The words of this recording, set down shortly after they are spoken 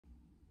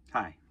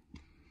Hi.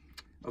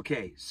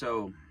 Okay,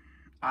 so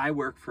I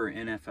work for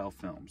NFL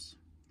Films,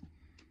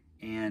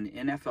 and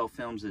NFL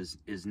Films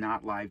is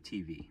not live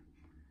TV.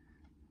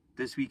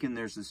 This weekend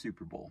there's the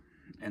Super Bowl,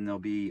 and there'll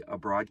be a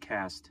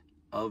broadcast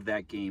of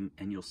that game,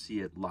 and you'll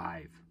see it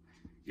live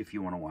if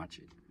you want to watch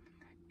it.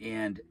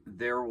 And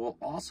there will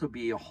also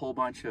be a whole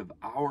bunch of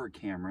our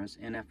cameras,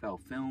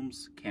 NFL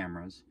Films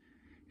cameras,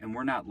 and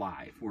we're not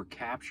live. We're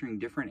capturing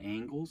different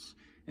angles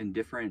and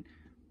different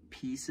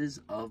pieces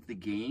of the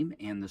game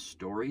and the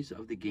stories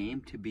of the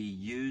game to be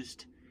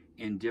used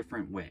in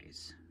different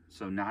ways.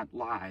 So not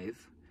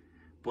live,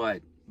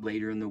 but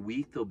later in the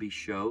week there'll be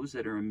shows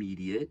that are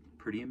immediate,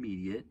 pretty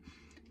immediate,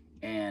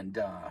 and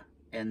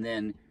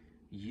then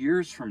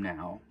years from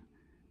now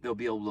they'll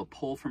be able to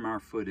pull from our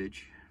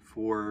footage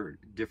for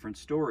different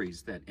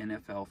stories that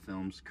NFL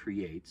Films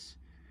creates.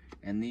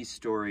 And these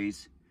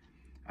stories,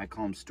 I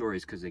call them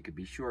stories because they could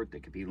be short, they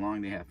could be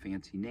long, they have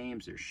fancy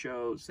names, they're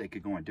shows, they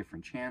could go on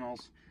different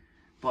channels,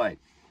 but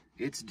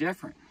it's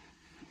different.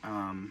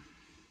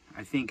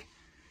 I think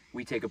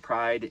we take a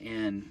pride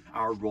in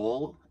our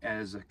role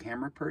as a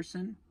camera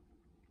person,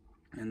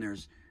 and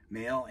there's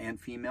male and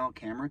female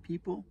camera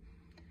people,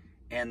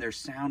 and there's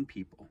sound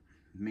people,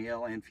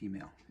 male and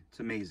female. It's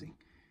amazing.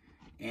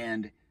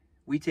 And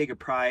we take a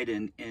pride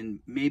in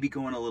maybe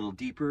going a little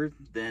deeper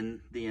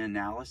than the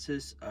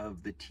analysis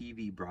of the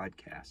TV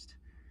broadcast,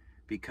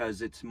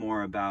 because it's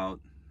more about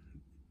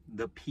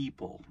the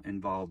people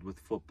involved with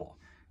football.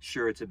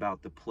 Sure, it's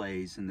about the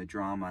plays and the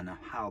drama and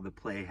how the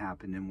play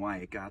happened and why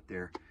it got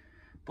there,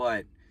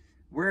 but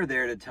we're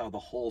there to tell the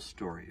whole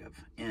story of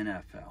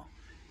NFL,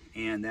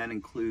 and that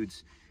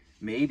includes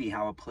maybe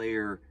how a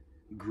player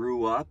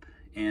grew up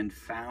and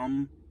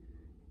found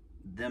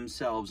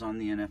themselves on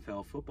the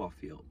NFL football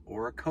field,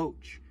 or a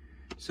coach.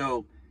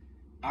 So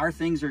our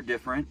things are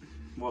different.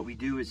 What we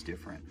do is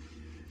different.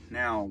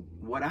 Now,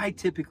 what I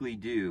typically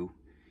do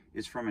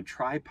is from a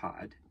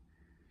tripod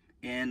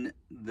in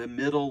the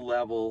middle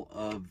level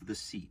of the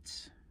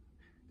seats.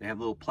 They have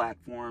little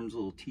platforms,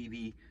 little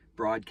TV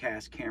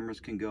broadcast cameras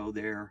can go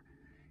there,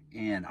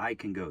 and I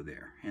can go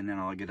there. And then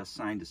I'll get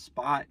assigned a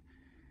spot,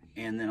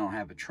 and then I'll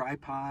have a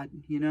tripod,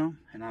 you know,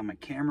 and I'm a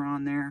camera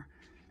on there.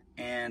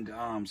 And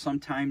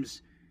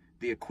sometimes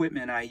the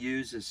equipment I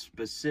use is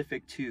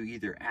specific to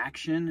either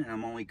action, and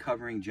I'm only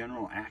covering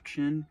general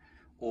action,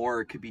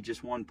 or it could be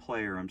just one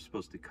player I'm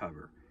supposed to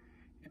cover,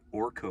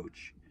 or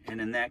coach.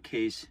 And in that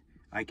case,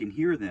 I can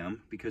hear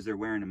them because they're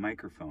wearing a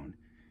microphone.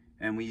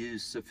 And we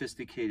use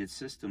sophisticated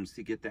systems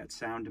to get that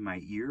sound to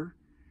my ear.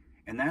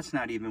 And that's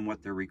not even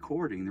what they're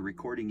recording. They're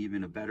recording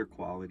even a better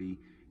quality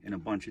in a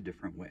bunch of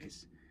different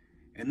ways.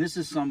 And this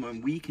is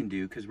something we can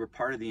do because we're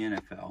part of the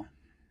NFL,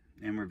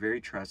 and we're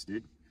very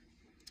trusted,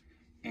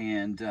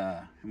 and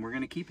we're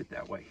going to keep it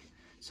that way.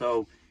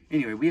 So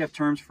anyway, we have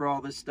terms for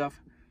all this stuff,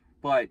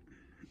 but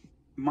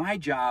my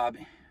job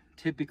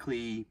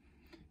typically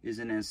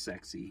isn't as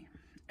sexy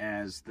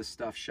as the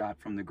stuff shot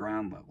from the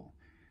ground level.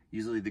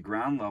 Usually the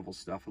ground level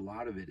stuff, a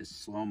lot of it is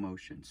slow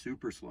motion,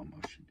 super slow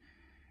motion.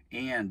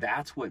 And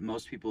that's what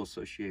most people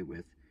associate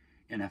with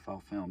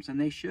NFL Films,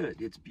 and they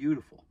should. It's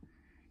beautiful.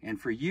 And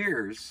for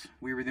years,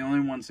 we were the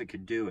only ones that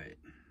could do it.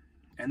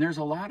 And there's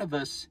a lot of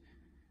us,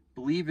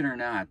 believe it or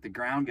not, the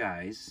ground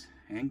guys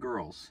and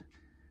girls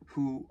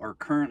who are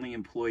currently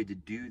employed to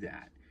do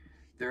that.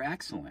 They're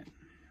excellent.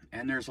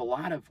 And there's a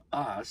lot of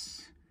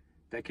us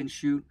that can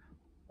shoot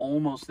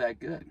almost that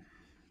good.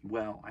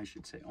 Well, I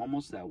should say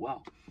almost that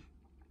well.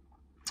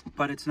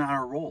 But it's not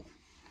our role.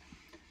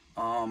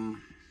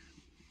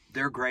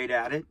 They're great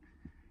at it,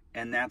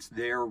 and that's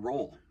their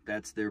role.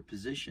 That's their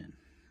position.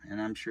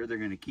 And I'm sure they're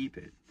going to keep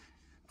it.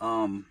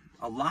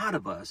 A lot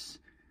of us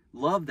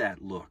love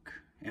that look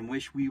and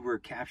wish we were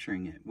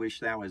capturing it,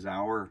 wish that was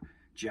our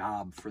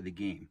job for the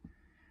game.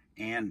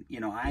 And, you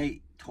know,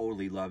 I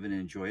totally love it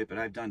and enjoy it, but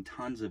I've done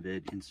tons of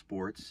it in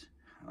sports,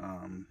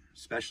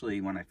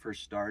 especially when I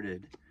first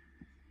started.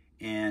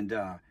 And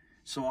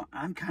so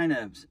I'm kind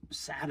of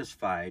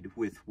satisfied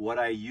with what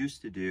I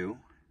used to do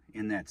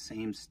in that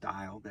same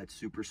style, that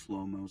super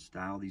slow-mo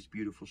style, these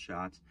beautiful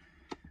shots.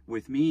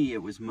 With me,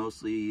 it was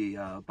mostly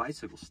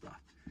bicycle stuff.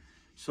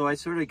 So I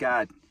sort of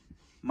got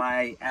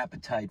my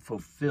appetite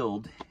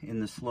fulfilled in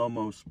the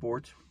slow-mo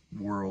sports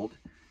world,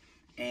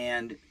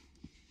 and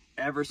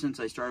ever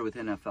since I started with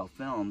NFL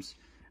Films,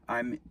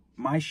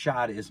 my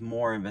shot is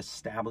more of an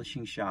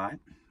establishing shot,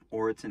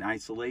 or it's an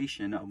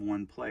isolation of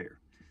one player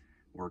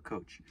or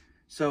coach.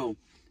 So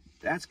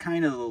that's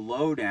kind of the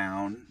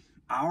lowdown.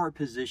 Our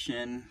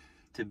position,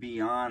 to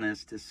be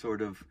honest, is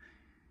sort of,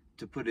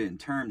 to put it in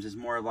terms, is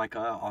more like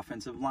an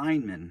offensive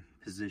lineman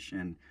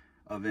position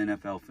of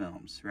NFL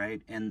Films,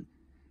 right? And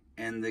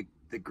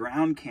the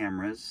ground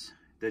cameras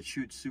that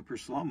shoot super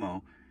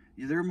slow-mo,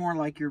 they're more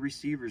like your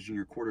receivers and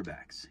your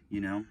quarterbacks, you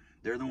know?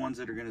 They're the ones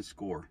that are going to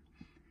score.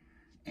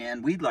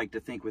 And we'd like to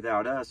think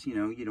without us, you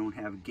know, you don't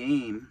have a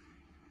game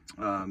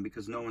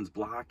because no one's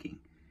blocking.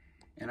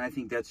 And I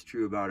think that's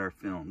true about our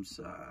films.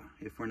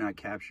 If we're not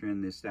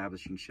capturing the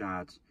establishing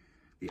shots,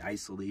 the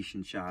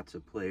isolation shots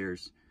of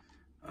players,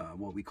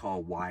 what we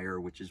call wire,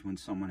 which is when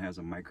someone has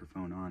a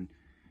microphone on.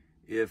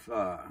 If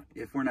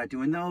we're not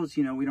doing those,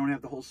 you know, we don't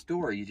have the whole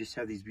story. You just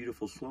have these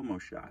beautiful slow-mo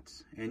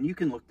shots, and you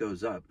can look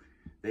those up.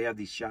 They have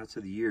these shots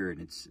of the year,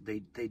 and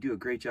they do a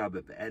great job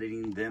of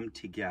editing them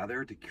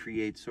together to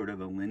create sort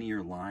of a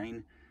linear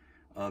line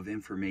of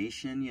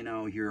information. You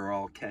know, here are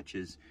all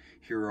catches,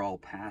 here are all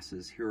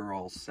passes, here are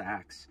all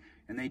sacks,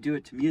 and they do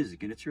it to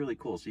music, and it's really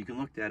cool. So you can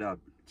look that up.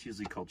 It's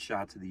usually called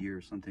Shots of the Year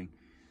or something.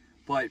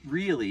 But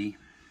really,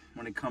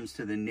 when it comes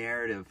to the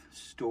narrative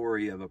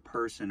story of a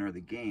person or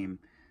the game,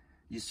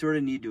 you sort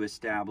of need to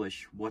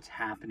establish what's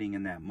happening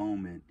in that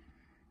moment.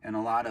 And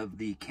a lot of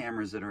the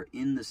cameras that are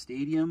in the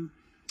stadium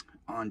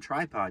on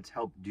tripods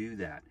help do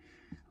that.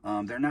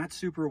 They're not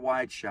super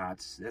wide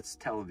shots. That's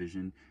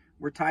television.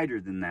 We're tighter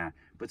than that.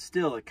 But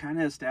still, it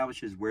kind of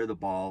establishes where the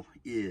ball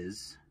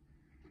is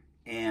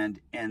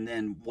and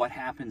then what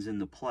happens in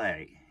the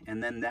play.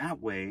 And then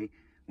that way,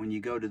 when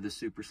you go to the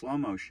super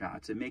slow-mo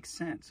shots, it makes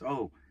sense.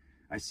 Oh,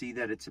 I see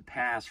that it's a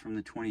pass from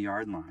the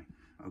 20-yard line.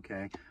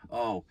 Okay.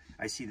 Oh,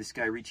 I see this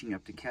guy reaching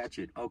up to catch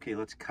it. Okay,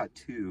 let's cut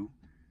to,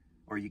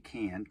 or you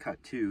can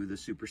cut to the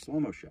super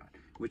slow-mo shot,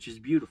 which is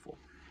beautiful.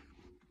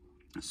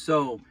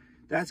 So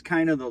that's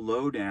kind of the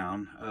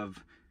lowdown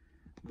of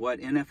what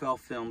NFL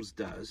Films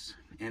does.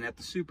 And at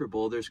the Super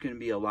Bowl, there's going to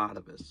be a lot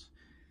of us.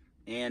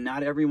 And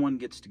not everyone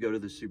gets to go to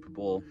the Super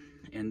Bowl.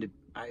 And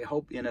I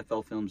hope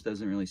NFL Films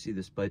doesn't really see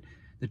this, but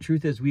the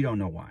truth is we don't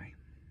know why.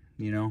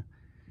 You know,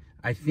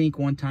 I think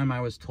one time I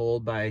was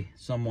told by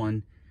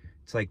someone,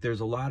 it's like, there's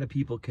a lot of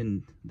people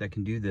that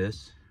can do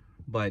this,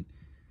 but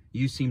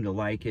you seem to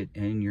like it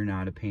and you're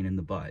not a pain in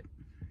the butt.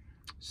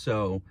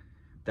 So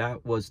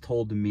that was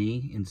told to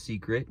me in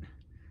secret,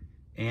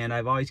 and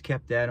I've always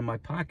kept that in my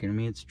pocket. I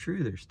mean, it's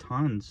true. There's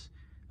tons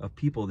of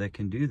people that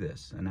can do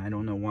this, and I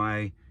don't know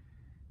why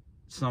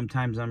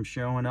sometimes I'm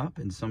showing up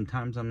and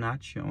sometimes I'm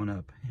not showing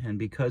up. And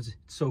because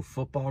it's so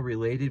football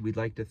related, we'd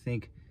like to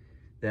think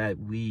that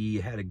we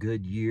had a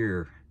good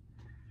year.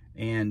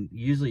 And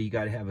usually you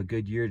got to have a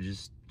good year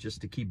just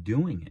to keep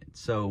doing it.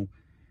 So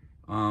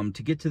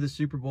to get to the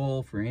Super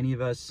Bowl for any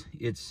of us,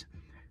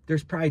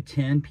 there's probably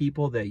 10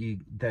 people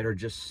that are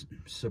just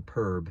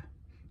superb.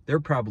 They're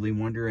probably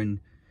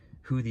wondering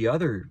who the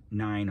other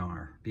 9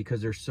 are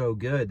because they're so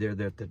good. They're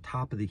at the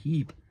top of the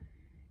heap,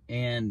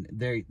 and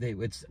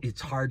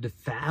it's hard to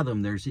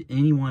fathom there's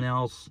anyone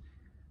else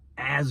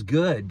as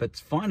good. But it's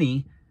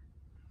funny.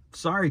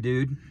 Sorry,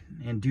 dude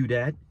and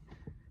dudette.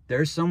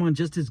 There's someone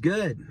just as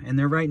good, and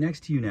they're right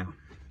next to you now.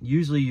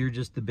 Usually you're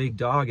just the big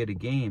dog at a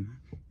game,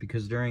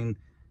 because during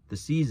the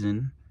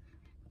season,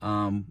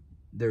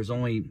 there's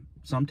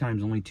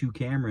sometimes only 2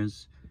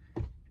 cameras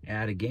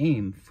at a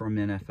game from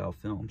NFL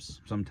Films,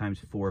 sometimes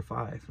 4 or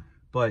 5,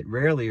 but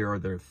rarely are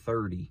there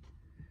 30.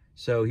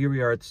 So here we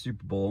are at the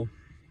Super Bowl,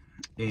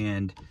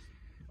 and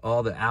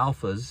all the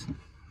alphas,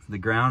 the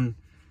ground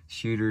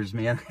shooters,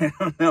 man, I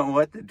don't know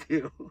what to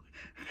do,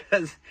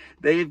 because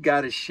they've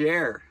got to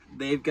share.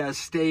 They've got to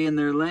stay in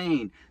their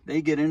lane.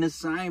 They get an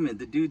assignment.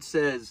 The dude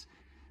says,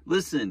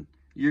 listen,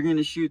 you're going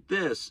to shoot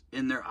this.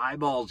 And their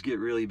eyeballs get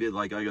really big.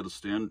 Like, I got to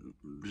stand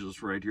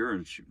just right here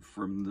and shoot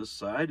from this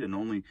side. And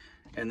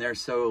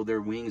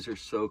their wings are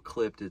so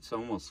clipped. It's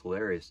almost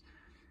hilarious.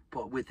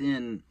 But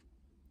within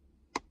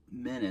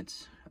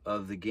minutes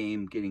of the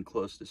game getting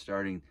close to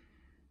starting,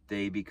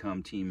 they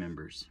become team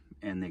members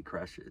and they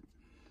crush it.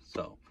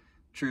 So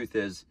truth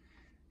is,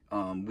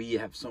 we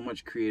have so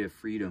much creative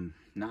freedom.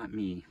 Not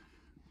me.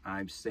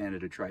 I stand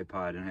at a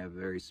tripod and have a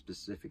very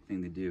specific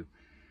thing to do.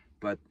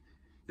 But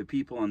the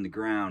people on the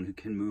ground who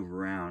can move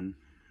around,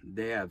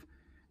 they have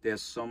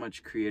so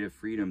much creative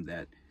freedom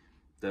that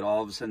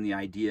all of a sudden the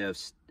idea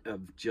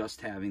of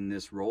just having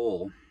this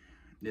role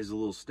is a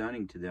little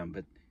stunning to them.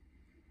 But,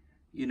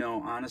 you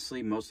know,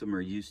 honestly, most of them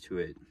are used to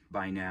it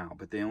by now.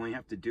 But they only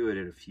have to do it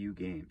at a few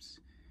games.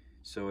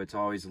 So it's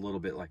always a little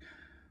bit like,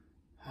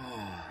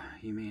 oh,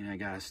 you mean I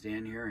gotta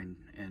stand here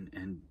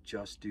and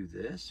just do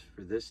this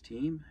for this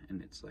team?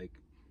 And it's like,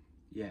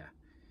 yeah.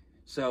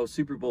 So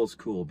Super Bowl's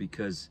cool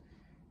because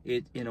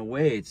in a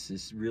way, it's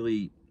this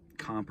really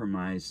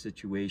compromised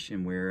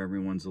situation where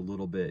everyone's a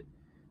little bit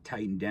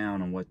tightened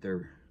down on what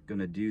they're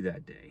gonna do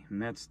that day. And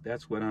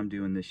that's what I'm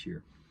doing this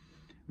year.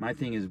 My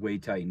thing is way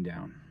tightened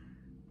down.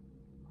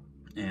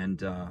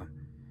 And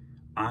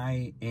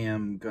I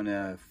am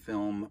gonna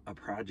film a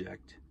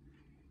project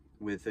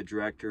with a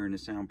director and a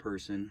sound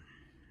person,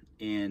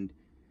 and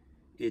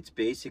it's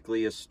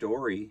basically a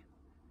story.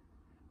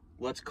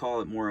 Let's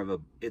call it more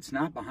of it's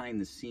not behind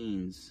the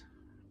scenes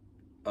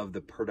of the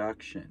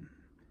production,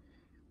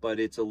 but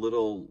it's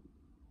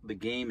the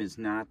game is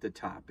not the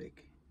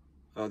topic.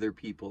 Other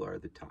people are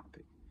the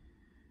topic,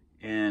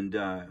 and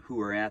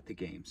who are at the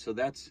game. So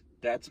that's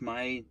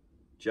my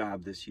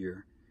job this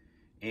year.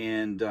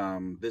 And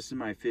this is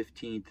my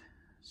 15th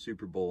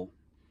Super Bowl.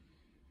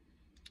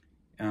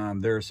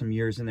 There are some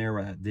years in there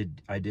where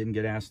I didn't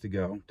get asked to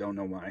go. Don't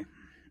know why.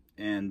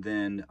 And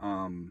then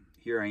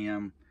here I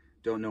am.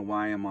 Don't know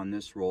why I'm on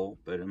this role,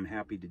 but I'm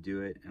happy to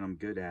do it, and I'm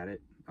good at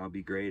it. I'll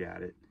be great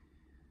at it.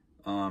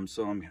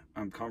 So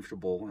I'm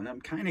comfortable, and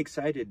I'm kind of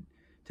excited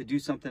to do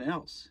something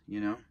else. You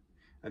know,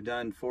 I've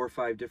done 4 or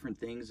 5 different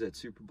things at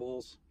Super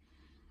Bowls,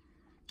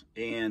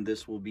 and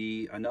this will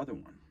be another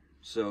one.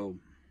 So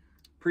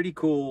pretty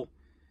cool.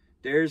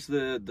 There's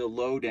the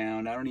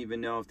lowdown. I don't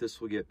even know if this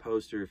will get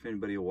posted or if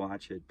anybody will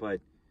watch it, but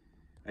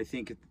I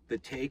think the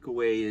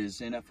takeaway is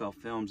NFL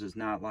Films is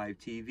not live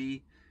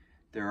TV.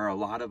 There are a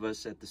lot of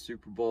us at the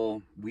Super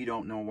Bowl. We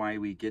don't know why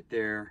we get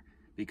there,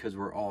 because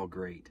we're all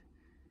great.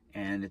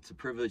 And it's a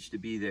privilege to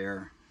be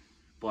there,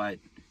 but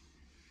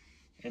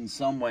in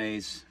some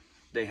ways,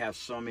 they have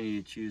so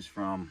many to choose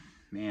from.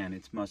 Man,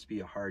 it must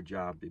be a hard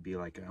job to be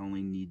like, I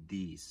only need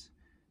these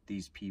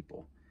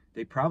people.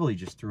 They probably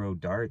just throw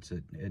darts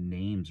at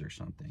names or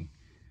something.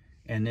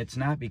 And it's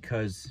not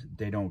because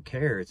they don't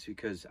care, it's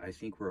because I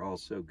think we're all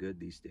so good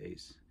these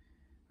days.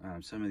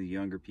 Some of the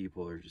younger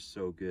people are just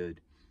so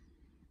good.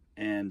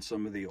 And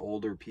some of the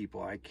older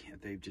people,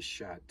 they've just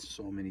shot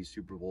so many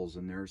Super Bowls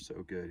and they're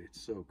so good.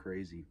 It's so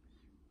crazy.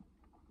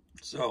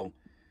 So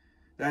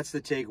that's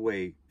the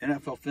takeaway.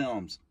 NFL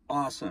Films,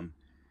 awesome.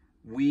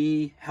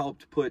 We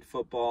helped put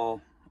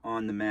football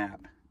on the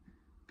map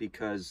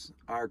because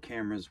our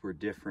cameras were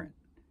different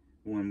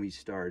when we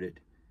started,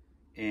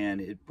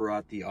 and it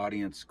brought the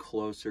audience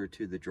closer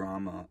to the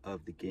drama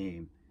of the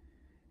game.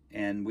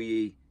 And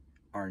we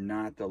are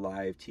not the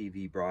live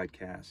TV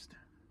broadcast.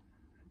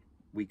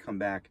 We come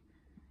back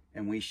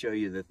and we show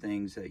you the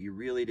things that you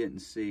really didn't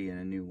see in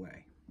a new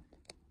way.